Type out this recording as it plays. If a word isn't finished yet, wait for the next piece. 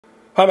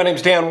Hi, my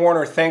name's Dan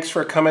Warner. Thanks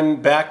for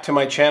coming back to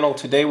my channel.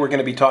 Today we're going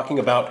to be talking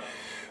about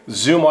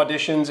Zoom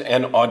auditions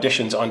and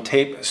auditions on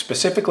tape,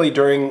 specifically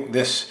during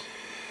this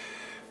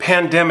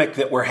pandemic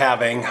that we're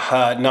having,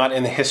 not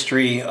in the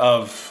history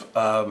of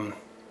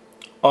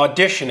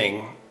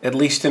auditioning, at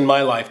least in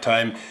my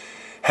lifetime.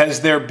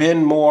 Has there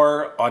been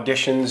more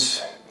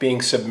auditions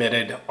being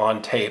submitted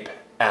on tape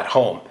at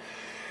home?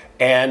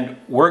 And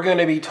we're going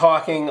to be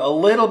talking a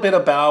little bit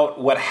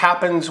about what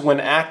happens when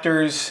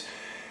actors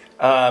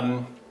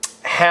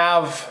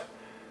have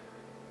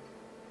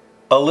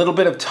a little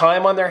bit of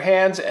time on their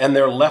hands and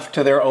they're left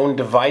to their own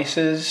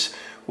devices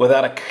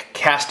without a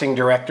casting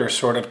director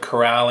sort of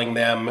corralling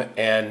them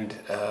and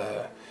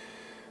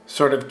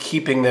sort of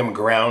keeping them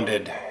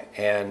grounded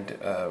and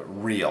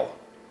real.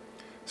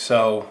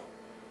 So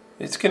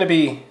it's going to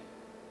be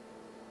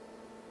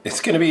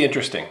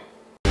interesting.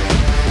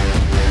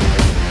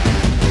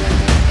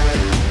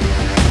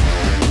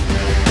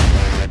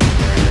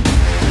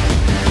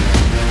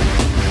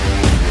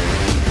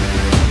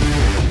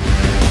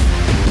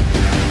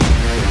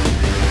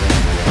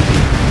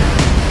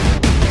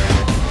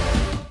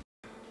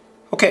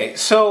 Okay,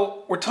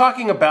 so we're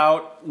talking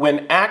about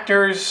when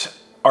actors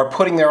are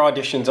putting their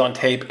auditions on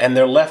tape and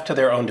they're left to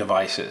their own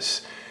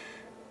devices.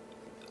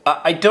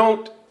 I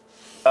don't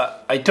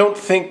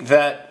think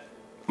that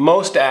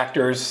most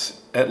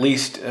actors, at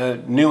least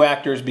new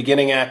actors,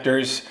 beginning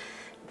actors,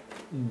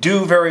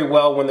 do very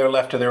well when they're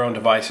left to their own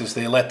devices.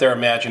 They let their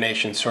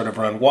imagination sort of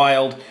run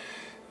wild.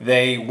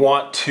 They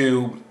want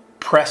to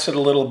press it a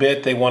little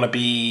bit. They want to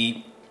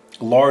be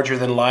larger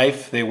than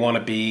life. They want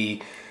to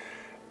be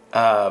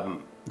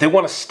they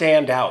want to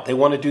stand out. They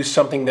want to do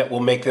something that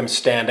will make them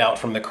stand out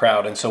from the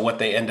crowd. And so what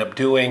they end up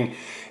doing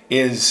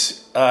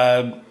is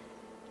a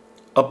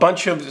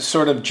bunch of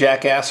sort of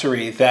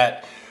jackassery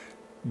that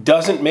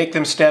doesn't make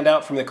them stand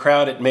out from the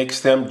crowd. It makes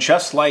them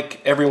just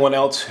like everyone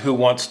else who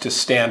wants to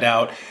stand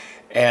out.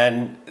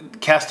 And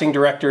casting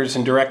directors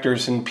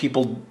and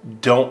people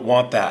don't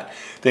want that.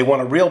 They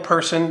want a real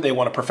person. They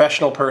want a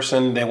professional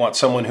person. They want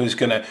someone who's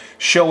going to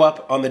show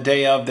up on the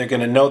day of. They're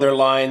going to know their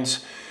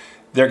lines.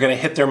 They're going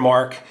to hit their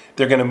mark,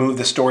 they're going to move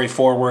the story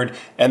forward,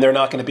 and they're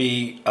not going to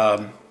be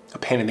a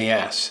pain in the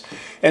ass.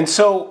 And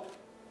so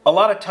a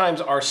lot of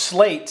times our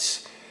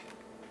slates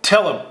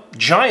tell a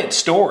giant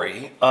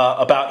story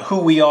about who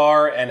we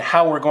are and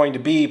how we're going to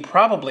be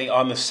probably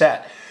on the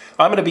set.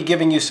 I'm going to be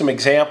giving you some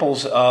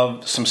examples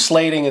of some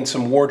slating and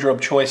some wardrobe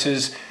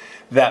choices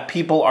that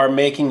people are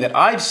making that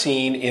I've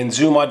seen in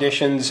Zoom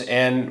auditions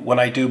and when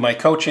I do my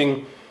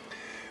coaching,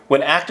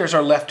 when actors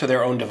are left to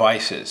their own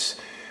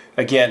devices.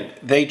 Again,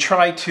 they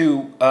try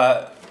to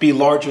be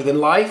larger than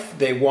life.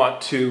 They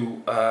want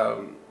to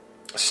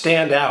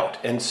stand out,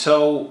 and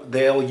so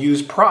they'll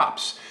use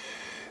props.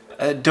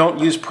 Don't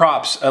use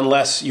props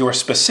unless you're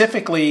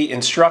specifically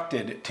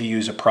instructed to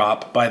use a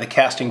prop by the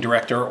casting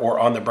director or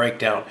on the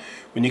breakdown.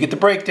 When you get the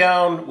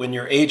breakdown, when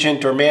your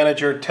agent or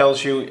manager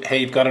tells you, hey,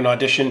 you've got an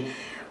audition,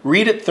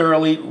 read it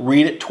thoroughly,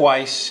 read it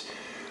twice.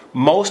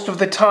 Most of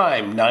the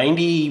time,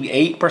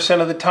 98%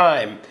 of the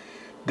time,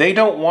 they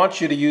don't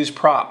want you to use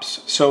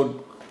props,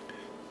 so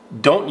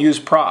don't use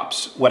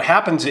props. What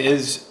happens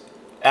is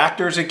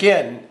actors,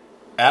 again,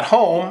 at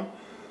home,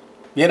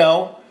 you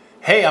know,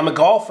 hey, I'm a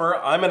golfer,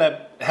 I'm going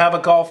to have a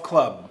golf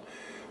club.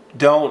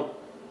 Don't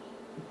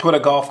put a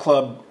golf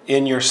club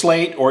in your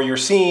slate or your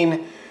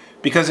scene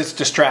because it's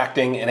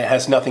distracting and it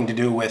has nothing to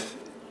do with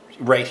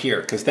right here,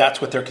 because that's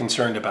what they're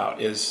concerned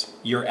about, is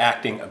your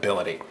acting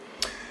ability.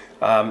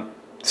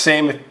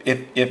 Same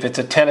if it's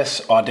a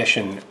tennis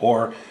audition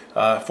or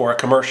for a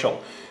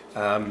commercial.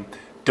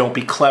 Don't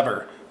be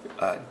clever.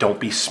 Don't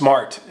be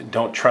smart.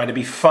 Don't try to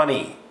be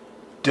funny.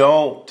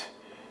 Don't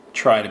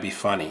try to be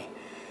funny.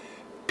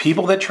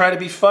 People that try to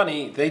be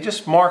funny, they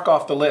just mark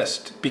off the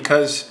list,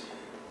 because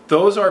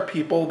those are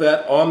people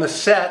that on the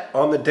set,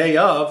 on the day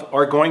of,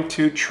 are going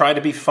to try to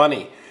be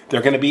funny.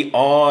 They're going to be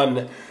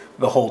on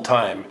the whole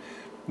time.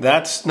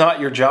 That's not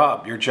your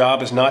job. Your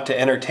job is not to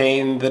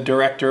entertain the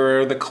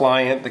director, the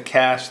client, the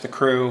cast, the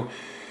crew.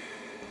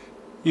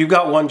 You've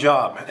got one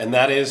job, and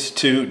that is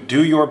to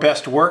do your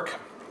best work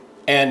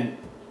and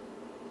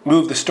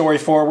move the story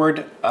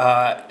forward,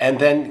 and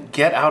then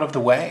get out of the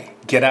way.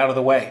 Get out of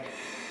the way.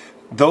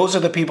 Those are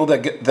the people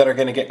that are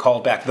going to get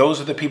called back. Those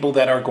are the people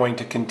that are going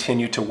to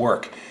continue to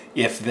work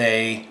if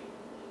they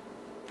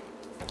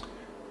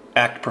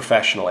act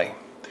professionally.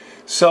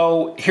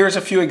 So here's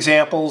a few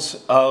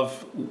examples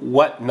of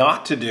what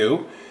not to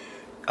do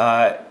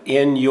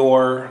in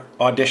your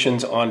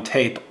auditions on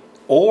tape,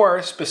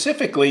 or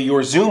specifically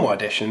your Zoom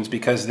auditions,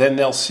 because then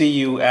they'll see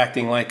you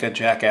acting like a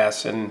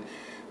jackass and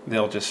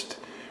they'll just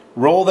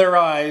roll their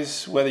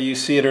eyes, whether you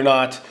see it or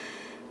not,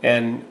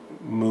 and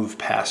move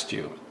past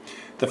you.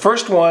 The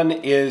first one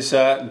is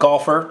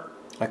golfer.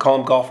 I call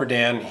him Golfer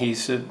Dan.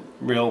 He's a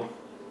real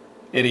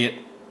idiot.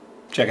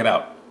 Check it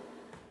out.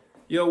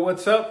 Yo,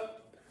 what's up?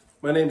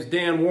 My name's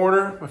Dan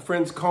Warner. My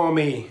friends call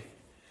me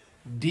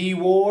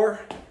D-War.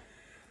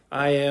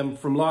 I am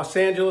from Los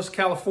Angeles,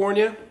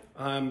 California.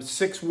 I'm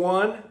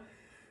 6'1".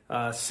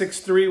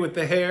 6'3" with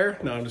the hair.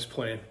 No, I'm just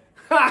playing.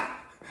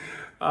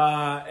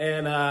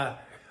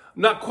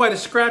 Not quite a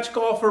scratch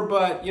golfer,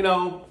 but, you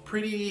know,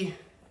 pretty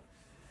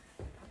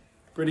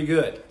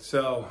good.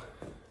 So,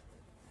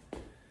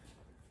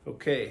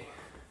 okay.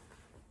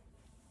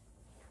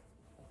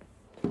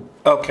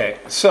 Okay,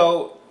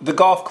 so the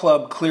golf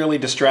club, clearly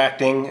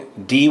distracting.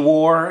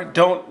 D-War,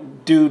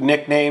 don't do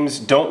nicknames,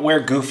 don't wear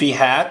goofy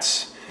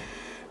hats,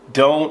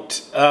 don't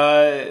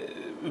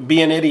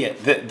be an idiot.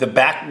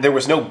 There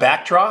was no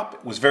backdrop,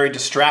 it was very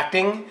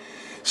distracting.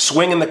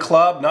 Swinging the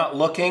club, not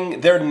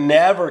looking. They're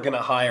never going to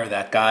hire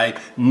that guy.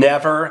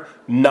 Never,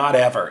 not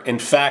ever. In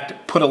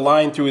fact, put a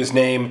line through his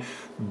name.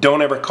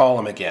 Don't ever call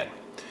him again.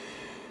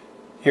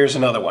 Here's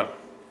another one.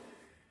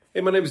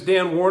 Hey, my name is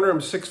Dan Warner. I'm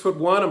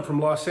 6'1". I'm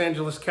from Los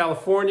Angeles,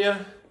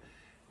 California.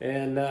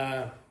 And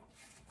I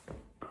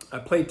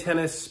play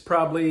tennis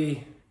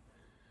probably,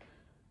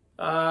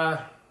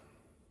 I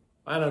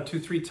don't know, two,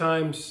 three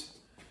times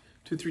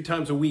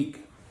a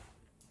week.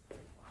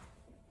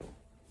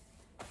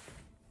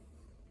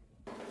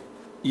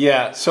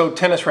 Yeah, so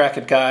tennis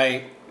racket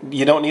guy,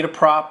 you don't need a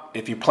prop.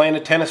 If you're playing a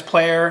tennis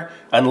player,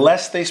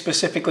 unless they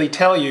specifically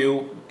tell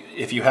you,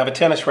 if you have a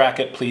tennis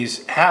racket,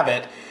 please have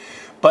it.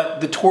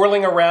 But the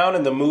twirling around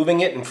and the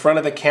moving it in front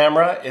of the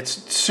camera, it's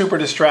super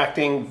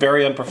distracting,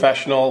 very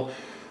unprofessional.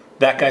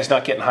 That guy's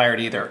not getting hired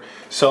either.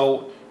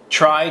 So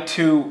try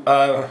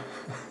to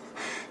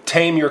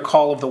tame your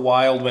call of the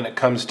wild when it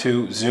comes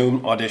to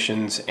Zoom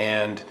auditions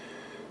and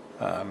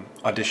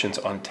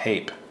auditions on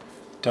tape.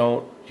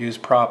 Don't use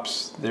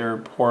props.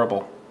 They're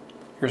horrible.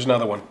 Here's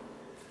another one.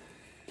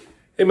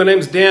 Hey, my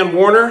name's Dan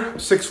Warner. I'm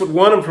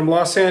 6'1". I'm from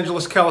Los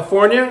Angeles,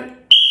 California.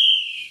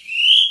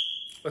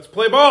 Let's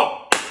play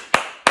ball.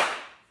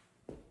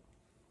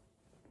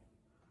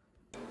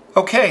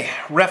 Okay,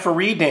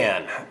 referee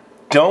Dan.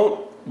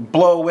 Don't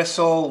blow a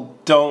whistle.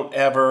 Don't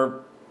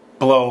ever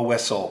blow a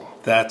whistle.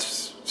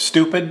 That's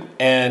stupid.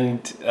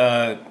 And,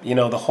 you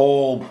know, the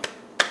whole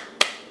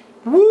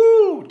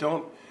woo,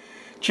 don't.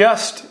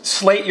 Just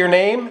slate your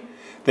name.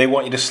 They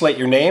want you to slate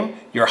your name,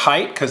 your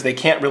height, because they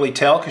can't really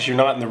tell because you're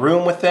not in the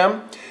room with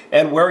them,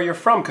 and where you're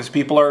from, because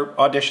people are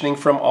auditioning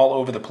from all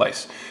over the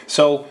place.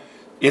 So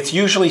it's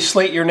usually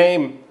slate your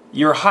name,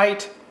 your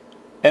height,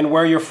 and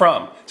where you're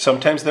from.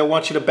 Sometimes they'll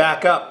want you to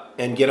back up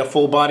and get a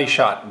full body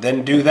shot.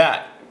 Then do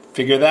that.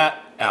 Figure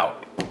that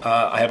out.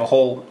 I have a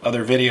whole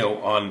other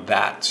video on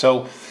that.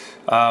 So,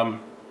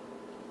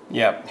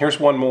 yeah, here's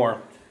one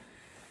more.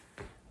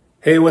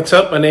 Hey, what's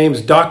up? My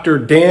name's Dr.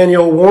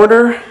 Daniel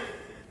Warner,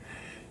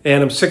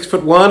 and I'm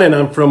 6'1", and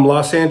I'm from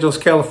Los Angeles,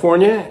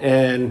 California,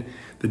 and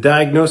the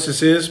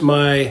diagnosis is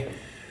my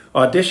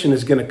audition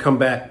is going to come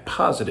back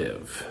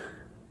positive.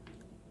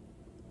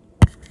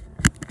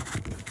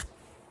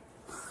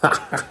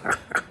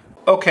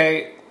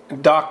 Okay,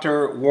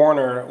 Dr.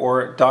 Warner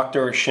or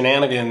Dr.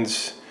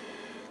 Shenanigans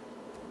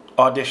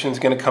audition's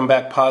going to come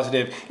back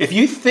positive. If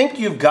you think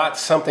you've got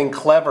something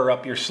clever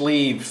up your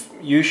sleeve,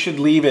 you should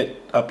leave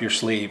it up your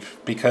sleeve,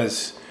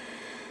 because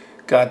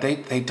God,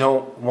 they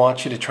don't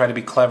want you to try to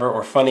be clever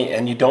or funny,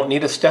 and you don't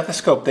need a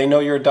stethoscope. They know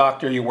you're a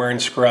doctor, you're wearing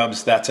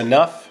scrubs, that's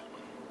enough.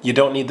 You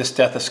don't need the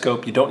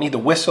stethoscope, you don't need the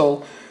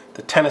whistle,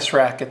 the tennis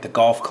racket, the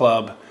golf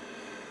club,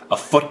 a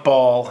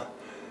football,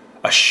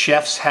 a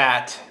chef's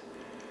hat.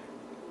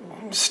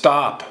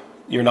 Stop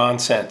your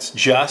nonsense.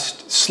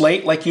 Just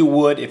slate like you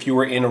would if you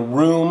were in a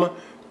room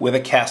with a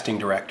casting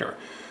director.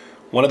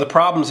 One of the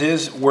problems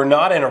is we're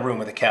not in a room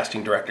with a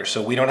casting director,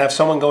 so we don't have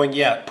someone going,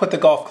 yeah, put the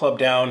golf club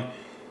down,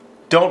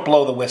 don't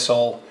blow the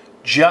whistle,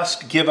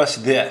 just give us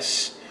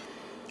this.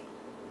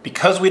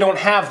 Because we don't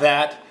have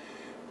that,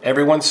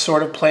 everyone's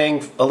sort of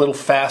playing a little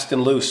fast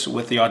and loose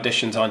with the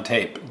auditions on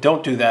tape.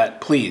 Don't do that,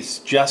 please.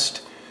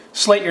 Just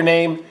slate your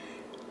name,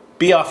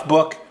 be off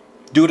book,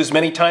 do it as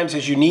many times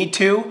as you need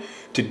to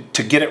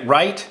get it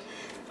right.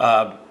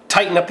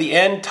 Tighten up the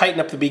end, tighten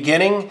up the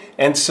beginning,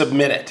 and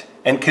submit it.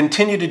 And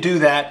continue to do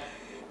that,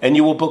 and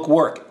you will book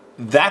work.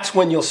 That's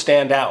when you'll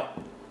stand out,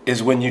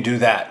 is when you do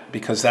that,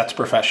 because that's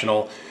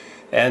professional,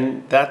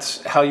 and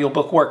that's how you'll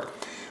book work.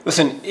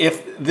 Listen,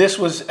 if this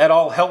was at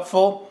all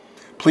helpful,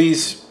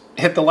 please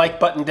hit the like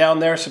button down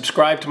there,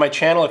 subscribe to my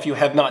channel if you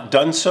have not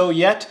done so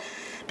yet,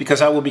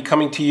 because I will be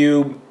coming to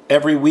you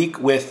every week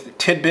with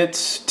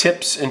tidbits,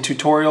 tips, and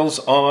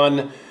tutorials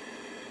on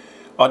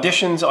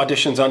auditions,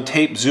 auditions on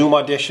tape, Zoom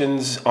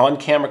auditions,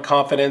 on-camera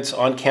confidence,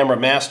 on-camera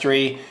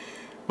mastery.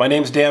 My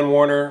name's Dan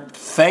Warner.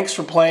 Thanks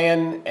for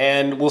playing,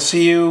 and we'll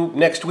see you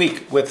next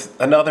week with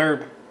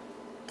another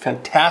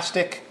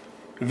fantastic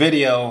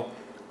video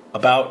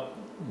about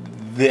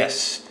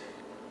this,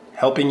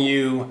 helping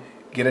you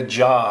get a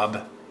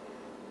job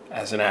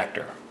as an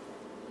actor.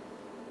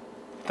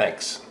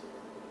 Thanks.